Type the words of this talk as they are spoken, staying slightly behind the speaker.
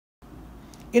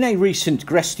In a recent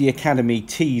Gresti Academy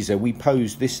teaser, we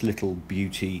posed this little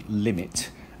beauty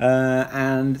limit,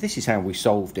 and this is how we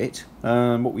solved it.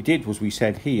 What we did was we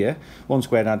said here, 1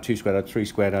 squared add 2 squared add 3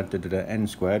 squared add n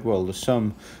squared. Well, the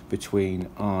sum between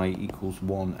I equals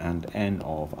 1 and n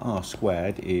of r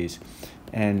squared is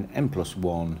n plus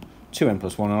 1, 2n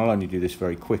plus 1, and I'll only do this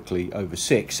very quickly, over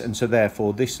 6. And so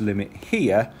therefore this limit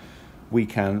here we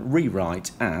can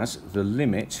rewrite as the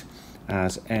limit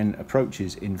as n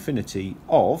approaches infinity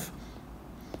of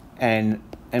n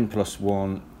plus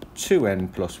 1,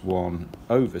 2n plus 1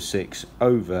 over 6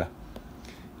 over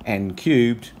n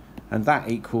cubed, and that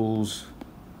equals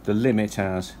the limit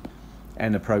as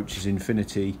n approaches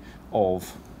infinity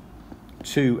of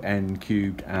 2n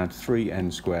cubed add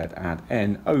 3n squared add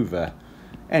n over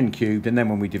n cubed. And then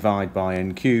when we divide by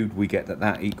n cubed, we get that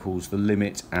that equals the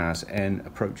limit as n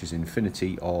approaches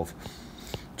infinity of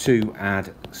 2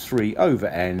 add 3 over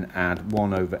n add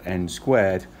 1 over n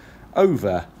squared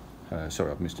over, sorry,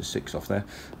 I've missed a 6 off there,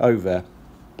 over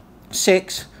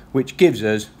 6, which gives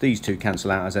us, these two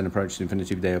cancel out as n approaches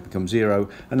infinity, they become 0,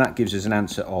 and that gives us an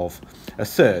answer of a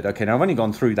third. Okay, now I've only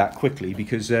gone through that quickly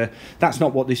because that's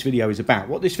not what this video is about.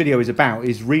 What this video is about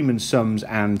is Riemann sums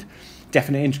and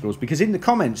definite integrals, because in the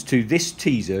comments to this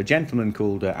teaser, a gentleman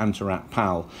called Antarat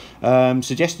Pal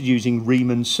suggested using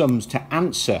Riemann sums to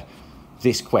answer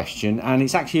this question, and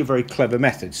it's actually a very clever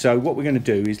method. So what we're going to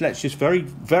do is let's just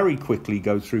very quickly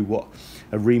go through what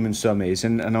a Riemann sum is,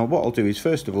 and what I'll do is,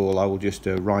 first of all, I will just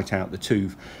write out the two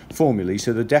formulae.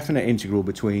 So the definite integral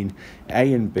between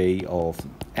a and b of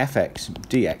fx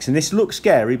dx, and this looks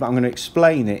scary, but I'm going to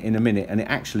explain it in a minute, and it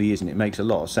actually isn't. It makes a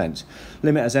lot of sense.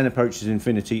 Limit as n approaches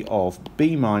infinity of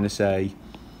b minus a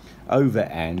over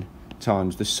n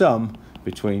times the sum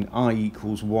between I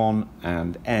equals 1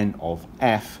 and n of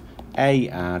f a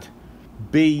add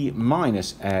b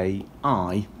minus a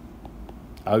I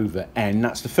over n.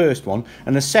 That's the first one,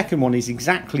 and the second one is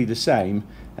exactly the same,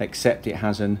 except it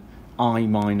has an I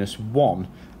minus 1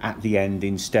 at the end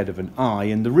instead of an I,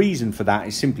 and the reason for that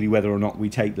is simply whether or not we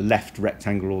take the left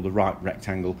rectangle or the right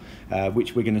rectangle,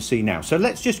 which we're going to see now. So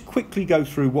let's just quickly go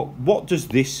through what does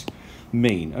this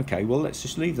mean. Okay, well, let's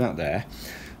just leave that there,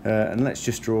 and let's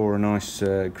just draw a nice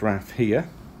graph here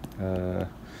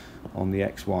on the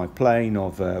xy plane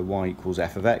of y equals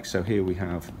f of x. So here we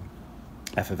have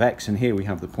f of x, and here we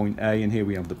have the point A, and here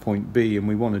we have the point B, and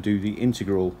we want to do the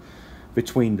integral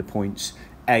between the points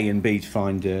A and B to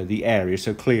find the area.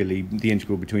 So clearly the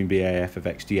integral between BA f of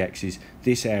x dx is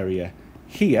this area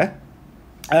here,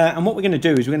 and what we're going to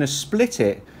do is we're going to split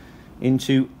it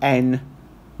into n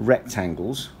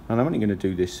rectangles, and I'm only going to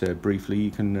do this briefly.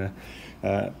 You can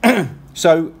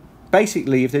so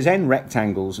basically, if there's n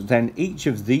rectangles, then each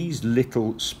of these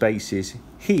little spaces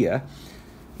here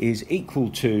is equal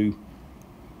to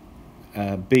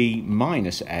b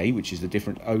minus a, which is the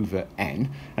difference over n.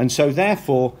 And so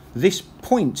therefore, this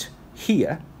point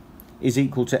here is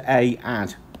equal to a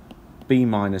add b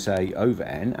minus a over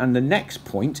n. And the next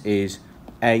point is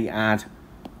a add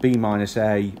b minus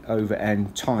a over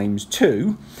n times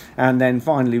 2. And then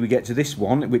finally, we get to this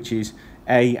one, which is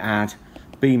a add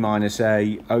b minus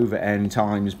a over n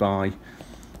times by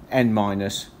n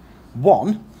minus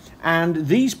 1. And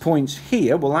these points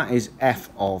here, well, that is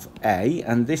f of a,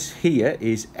 and this here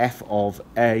is f of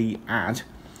a add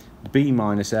b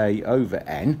minus a over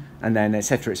n, and then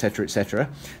etc, etc, etc.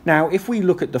 Now, if we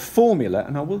look at the formula,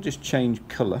 and I will just change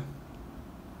colour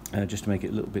just to make it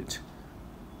a little bit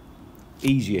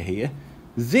easier here,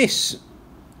 this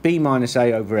b minus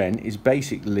a over n is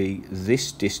basically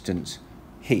this distance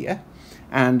here,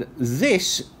 and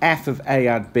this f of a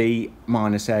add b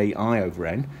minus a I over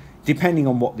n, depending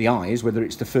on what the I is, whether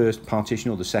it's the first partition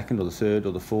or the second or the third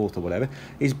or the fourth or whatever,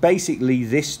 is basically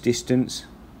this distance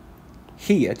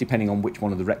here, depending on which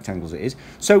one of the rectangles it is.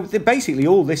 So basically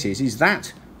all this is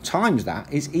that times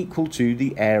that is equal to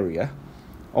the area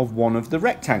of one of the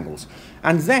rectangles.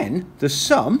 And then the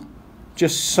sum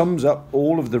just sums up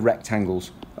all of the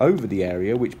rectangles over the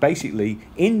area, which basically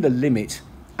in the limit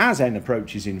as n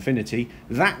approaches infinity,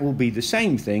 that will be the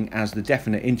same thing as the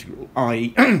definite integral,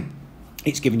 i.e.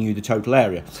 it's giving you the total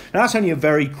area. Now that's only a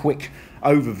very quick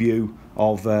overview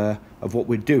of what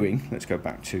we're doing. Let's go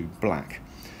back to black.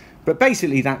 But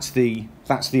basically that's the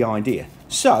idea.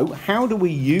 So how do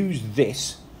we use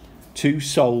this to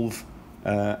solve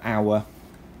our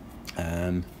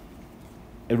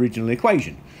original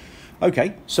equation?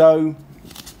 Okay, so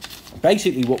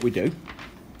basically what we do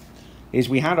is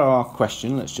we had our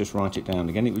question, let's just write it down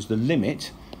again. It was the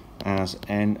limit as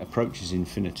n approaches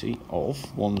infinity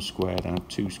of 1 squared add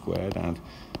 2 squared add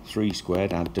 3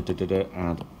 squared add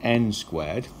add n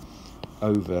squared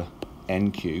over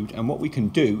n cubed, and what we can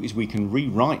do is we can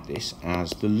rewrite this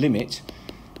as the limit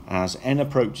as n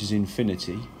approaches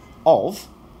infinity of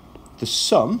the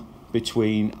sum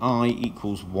between I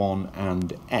equals 1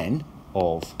 and n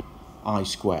of I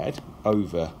squared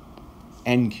over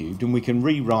n cubed, and we can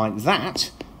rewrite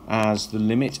that as the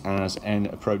limit as n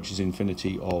approaches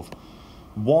infinity of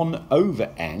 1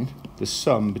 over n, the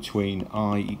sum between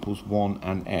I equals 1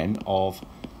 and n of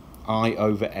I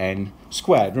over n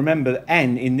squared. Remember that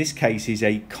n in this case is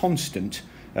a constant,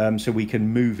 so we can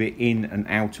move it in and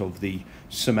out of the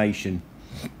summation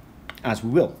as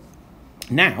we will.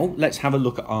 Now let's have a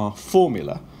look at our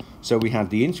formula. So we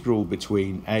had the integral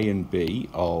between a and b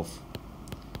of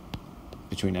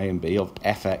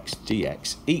fx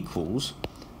dx equals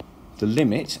the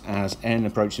limit as n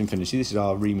approaches infinity. This is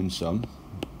our Riemann sum.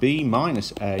 B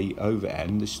minus a over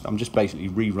n. This, I'm just basically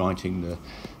rewriting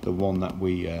the one that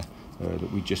we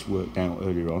just worked out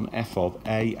earlier on. F of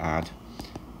a add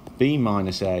b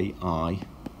minus a I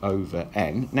over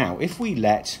n. Now, if we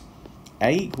let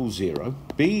a equals 0,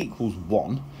 b equals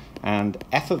 1, and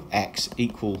f of x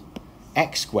equal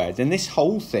x squared, then this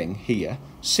whole thing here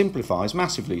simplifies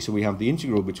massively. So we have the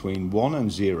integral between 1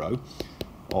 and 0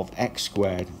 of x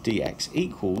squared dx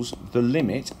equals the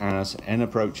limit as n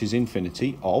approaches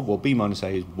infinity of, well, b minus a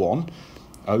is 1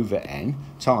 over n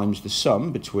times the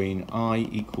sum between I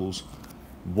equals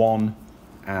 1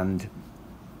 and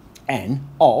n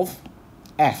of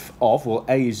f of, well,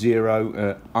 a is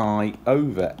 0, I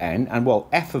over n, and well,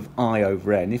 f of I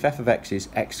over n, if f of x is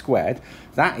x squared,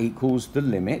 that equals the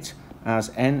limit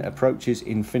as n approaches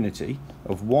infinity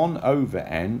of 1 over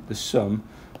n, the sum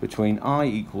between I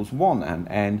equals 1 and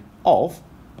n of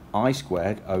I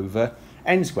squared over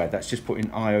n squared. That's just putting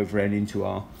I over n into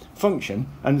our function,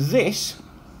 and this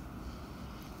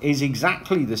is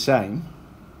exactly the same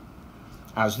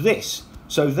as this.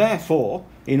 So therefore,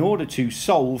 in order to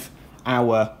solve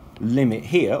our limit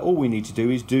here, all we need to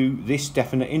do is do this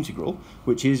definite integral,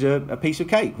 which is a piece of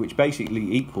cake, which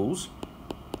basically equals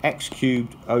x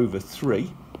cubed over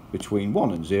 3 between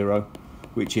 1 and 0,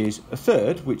 which is a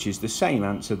third, which is the same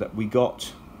answer that we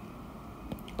got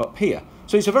up here.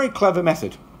 So it's a very clever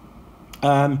method.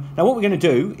 Now what we're going to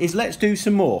do is let's do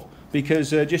some more, because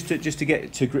just to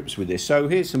get to grips with this. So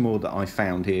here's some more that I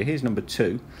found here. Here's number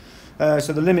 2.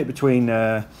 So the limit between,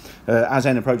 as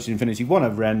n approaches infinity, 1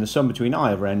 over n, the sum between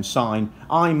I over n sine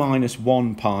I minus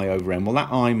 1 pi over n. Well,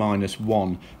 that I minus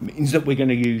 1 means that we're going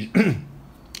to use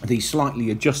the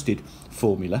slightly adjusted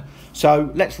formula.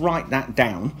 So let's write that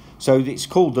down. So it's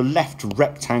called the left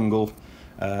rectangle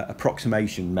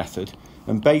approximation method,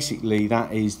 and basically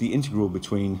that is the integral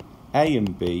between a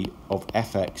and b of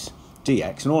fx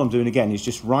dx, and all I'm doing again is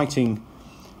just writing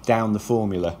down the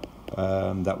formula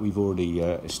that we've already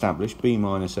established, b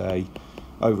minus a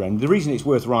over n. The reason it's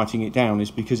worth writing it down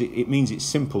is because it means it's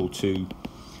simple to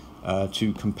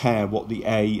compare what the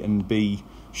a and b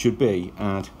should be.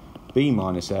 Add b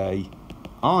minus a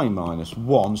I minus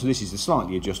 1, so this is the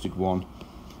slightly adjusted one,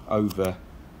 over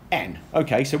n.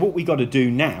 Okay, so what we got to do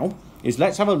now is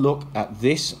let's have a look at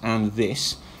this and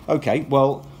this. Okay,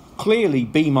 well, clearly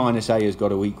b minus a has got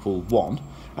to equal 1,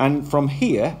 and from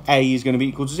here a is going to be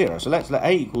equal to 0. So let's let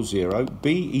a equals 0,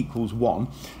 b equals 1,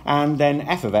 and then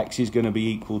f of x is going to be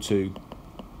equal to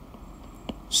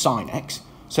sine x.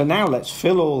 So now let's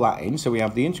fill all that in. So we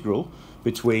have the integral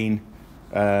between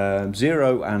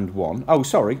 0 and 1. Oh,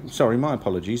 sorry, my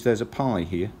apologies. There's a pi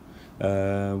here,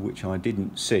 which I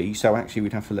didn't see. So actually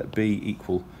we'd have to let b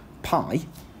equal pi.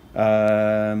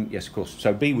 Yes, of course.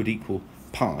 So b would equal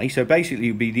pi. So basically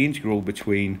it would be the integral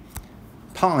between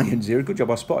pi and 0. Good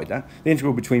job, I spotted that. The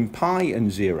integral between pi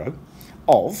and 0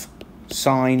 of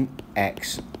sine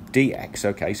x dx.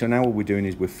 Okay, so now all we're doing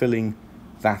is we're filling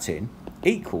that in,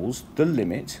 equals the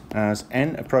limit as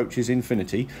n approaches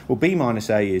infinity. Well, b minus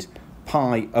a is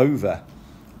pi over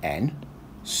n,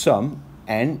 sum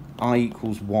n, I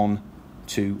equals 1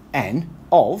 to n,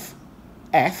 of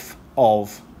f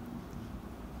of,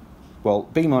 well,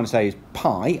 b minus a is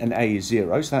pi and a is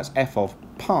 0, so that's f of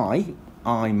pi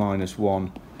I minus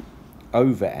 1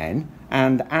 over n,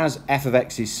 and as f of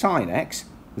x is sine x,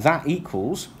 that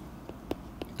equals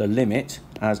the limit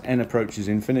as n approaches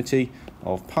infinity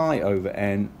of pi over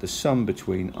n, the sum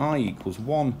between I equals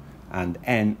 1 and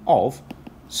n of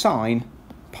sine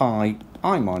pi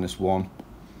I minus 1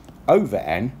 over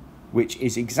n, which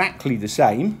is exactly the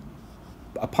same,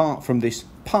 apart from this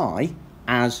pi,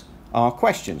 as our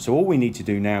question. So all we need to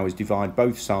do now is divide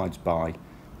both sides by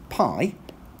pi,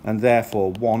 and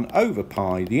therefore 1 over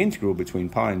pi, the integral between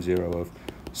pi and 0 of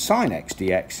sine x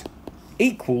dx,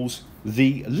 equals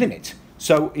the limit.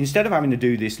 So instead of having to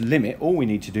do this limit, all we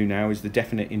need to do now is the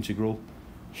definite integral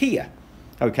here.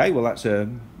 Okay, well that's a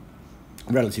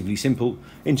relatively simple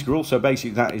integral. So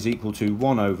basically that is equal to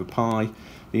 1 over pi,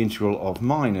 the integral of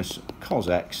minus cos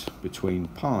x between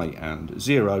pi and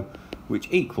 0, which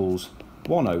equals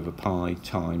 1 over pi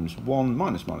times 1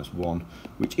 minus 1,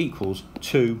 which equals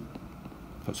 2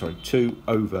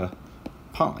 over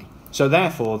pi. So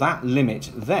therefore that limit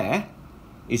there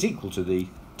is equal to the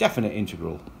definite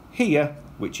integral here,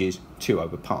 which is 2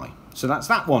 over pi. So that's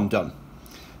that one done.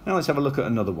 Now let's have a look at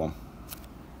another one.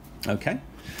 Okay.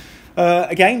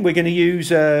 Again, we're going to use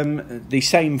the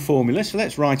same formula, so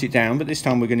let's write it down, but this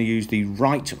time we're going to use the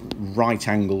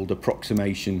right-angled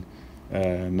approximation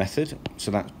method.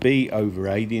 So that's b over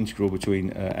a, the integral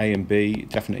between a and b,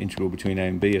 definite integral between a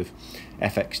and b of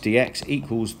fx dx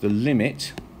equals the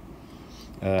limit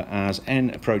as n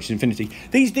approaches infinity.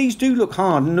 These do look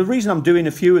hard, and the reason I'm doing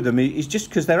a few of them is just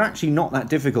because they're actually not that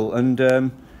difficult,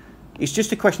 and it's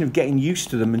just a question of getting used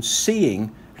to them and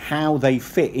seeing how they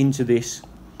fit into this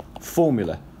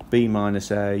formula, b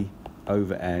minus a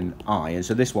over n I. And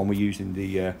so this one we're using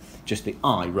the just the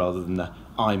I rather than the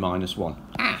I minus 1.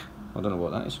 I don't know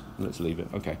what that is. Let's leave it.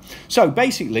 Okay. So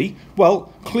basically,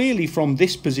 well, clearly from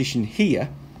this position here,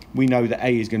 we know that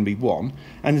a is going to be 1,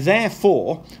 and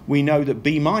therefore we know that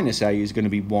b minus a is going to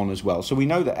be 1 as well. So we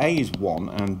know that a is 1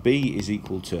 and b is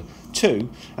equal to 2,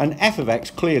 and f of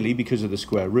x, clearly because of the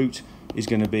square root, is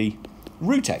going to be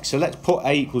root x. So let's put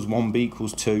a equals 1, b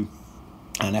equals 2,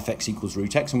 and fx equals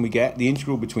root x, and we get the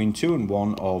integral between 2 and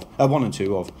 1 of 1 and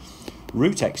 2 of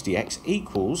root x dx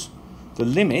equals the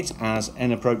limit as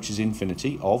n approaches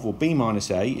infinity of, well, b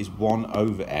minus a is 1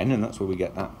 over n, and that's where we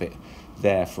get that bit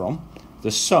there from.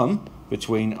 The sum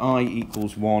between I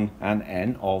equals 1 and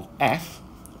n of f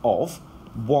of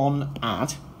 1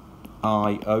 add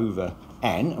I over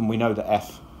n, and we know that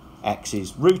fx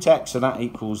is root x, so that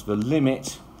equals the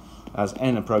limit as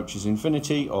n approaches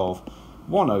infinity of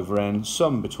 1 over n,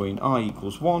 sum between I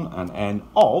equals 1 and n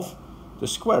of the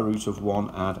square root of 1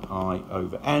 add I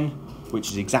over n, which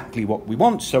is exactly what we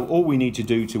want. So all we need to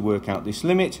do to work out this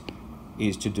limit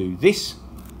is to do this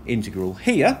integral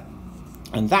here,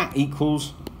 and that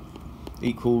equals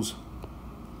 2x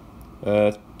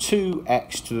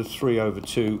to the 3 over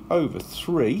 2 over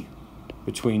 3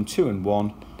 between 2 and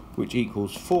 1, which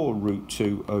equals 4 root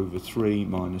 2 over 3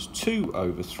 minus 2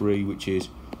 over 3, which is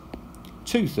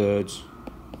 2/3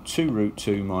 2 root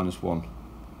 2 minus 1.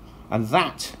 And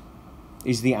that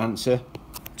is the answer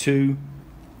to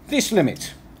this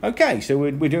limit. Okay, so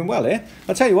we're doing well here.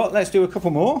 I'll tell you what, let's do a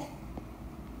couple more.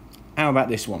 How about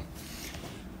this one?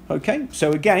 Okay,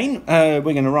 so again, we're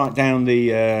going to write down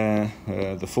the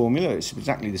formula. It's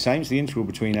exactly the same. It's the integral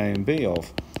between a and b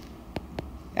of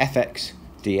fx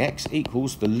dx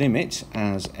equals the limit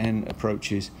as n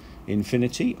approaches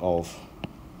infinity of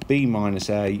b minus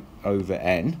a over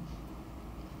n,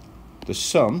 the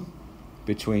sum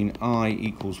between I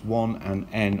equals 1 and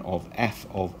n of f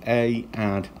of a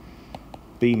add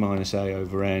b minus a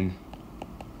over n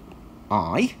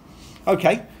I.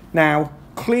 Okay, now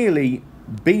clearly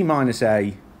b minus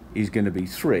a is going to be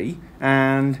 3,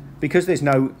 and because there's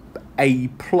no a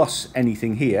plus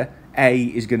anything here, a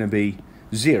is going to be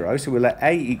 0, so we'll let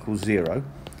a equals 0,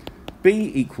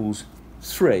 b equals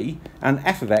 3, and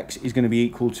f of x is going to be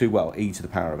equal to, well, e to the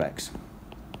power of x.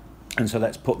 And so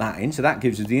let's put that in. So that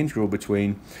gives us the integral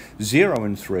between 0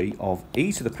 and 3 of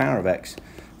e to the power of x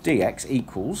dx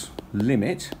equals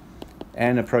limit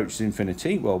n approaches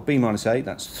infinity. Well, b minus a,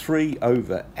 that's 3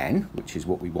 over n, which is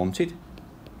what we wanted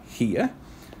here.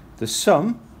 The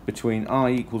sum between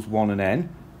I equals 1 and n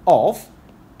of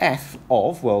f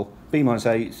of, well, b minus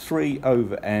a, 3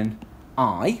 over n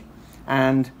I.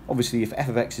 And obviously if f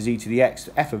of x is e to the x,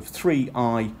 f of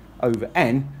 3i over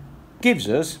n gives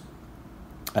us,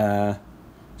 sorry,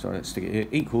 let's stick it here,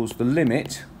 equals the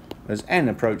limit as n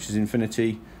approaches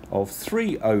infinity of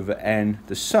 3 over n,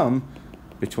 the sum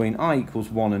between I equals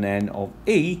 1 and n of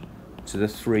e to the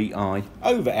 3i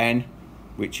over n,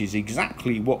 which is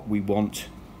exactly what we want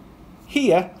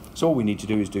here. So all we need to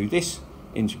do is do this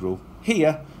integral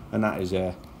here, and that is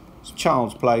a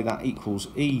child's play. That equals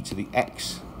e to the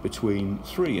x between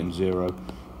 3 and 0,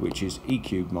 which is e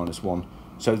cubed minus 1.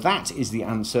 So that is the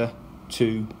answer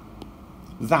to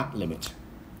that limit.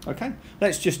 Okay,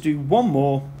 let's just do one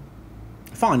more,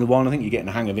 final one. I think you're getting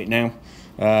the hang of it now.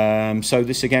 So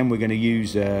this again, we're going to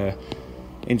use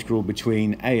integral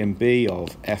between a and b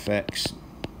of fx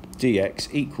dx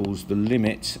equals the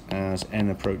limit as n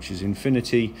approaches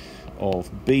infinity of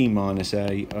b minus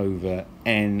a over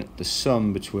n, the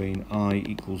sum between I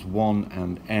equals 1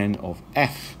 and n of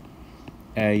f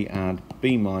a add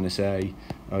b minus a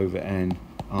over n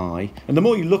I. And the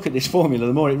more you look at this formula,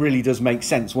 the more it really does make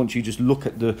sense once you just look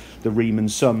at the Riemann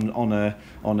sum on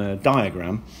a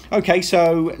diagram. Okay,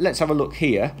 so let's have a look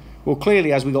here. Well,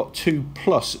 clearly, as we got 2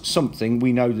 plus something,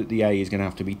 we know that the a is going to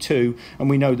have to be 2, and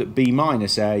we know that b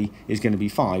minus a is going to be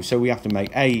 5. So we have to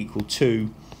make a equal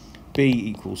 2, b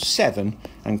equals 7,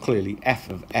 and clearly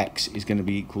f of x is going to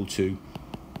be equal to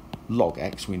log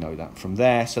x. We know that from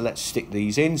there. So let's stick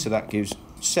these in. So that gives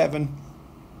 7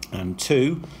 and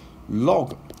 2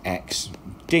 log x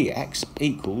dx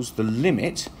equals the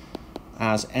limit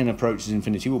as n approaches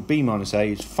infinity. Well, b minus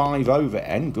a is 5 over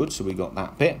n. Good, so we got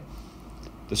that bit.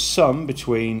 The sum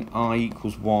between I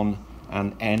equals 1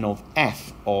 and n of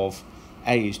f of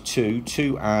a is 2,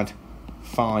 2 add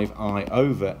 5i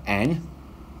over n,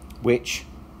 which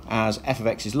as f of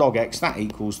x is log x, that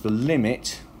equals the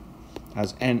limit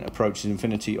as n approaches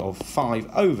infinity of 5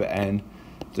 over n,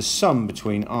 the sum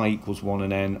between I equals 1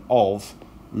 and n of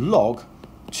log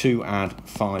 2 add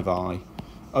 5i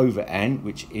over n,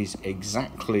 which is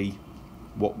exactly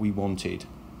what we wanted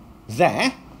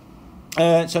there.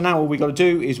 So now all we got to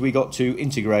do is we got to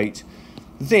integrate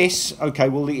this. Okay,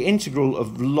 well, the integral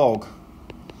of log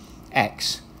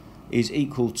x is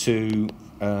equal to,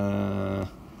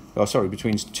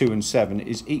 between 2 and 7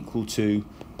 is equal to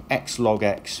x log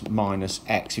x minus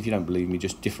x. If you don't believe me,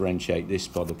 just differentiate this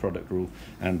by the product rule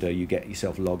and you get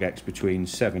yourself log x between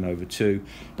 7 over 2,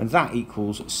 and that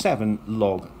equals 7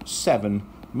 log 7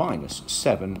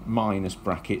 minus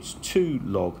brackets 2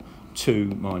 log 2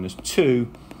 minus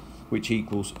 2, which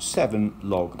equals 7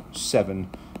 log 7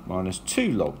 minus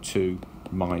 2 log 2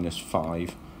 minus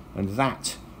 5, and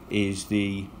that is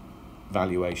the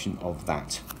valuation of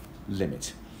that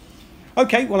limit.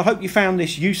 Okay, well, I hope you found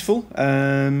this useful.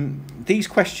 These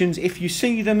questions, if you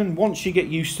see them and once you get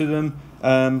used to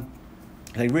them,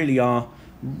 they really are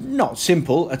not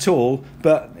simple at all,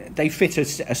 but they fit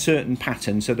a certain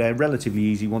pattern, so they're relatively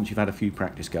easy once you've had a few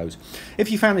practice goes.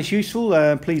 If you found this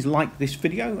useful, please like this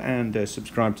video and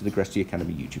subscribe to the Gresti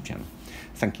Academy YouTube channel.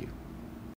 Thank you.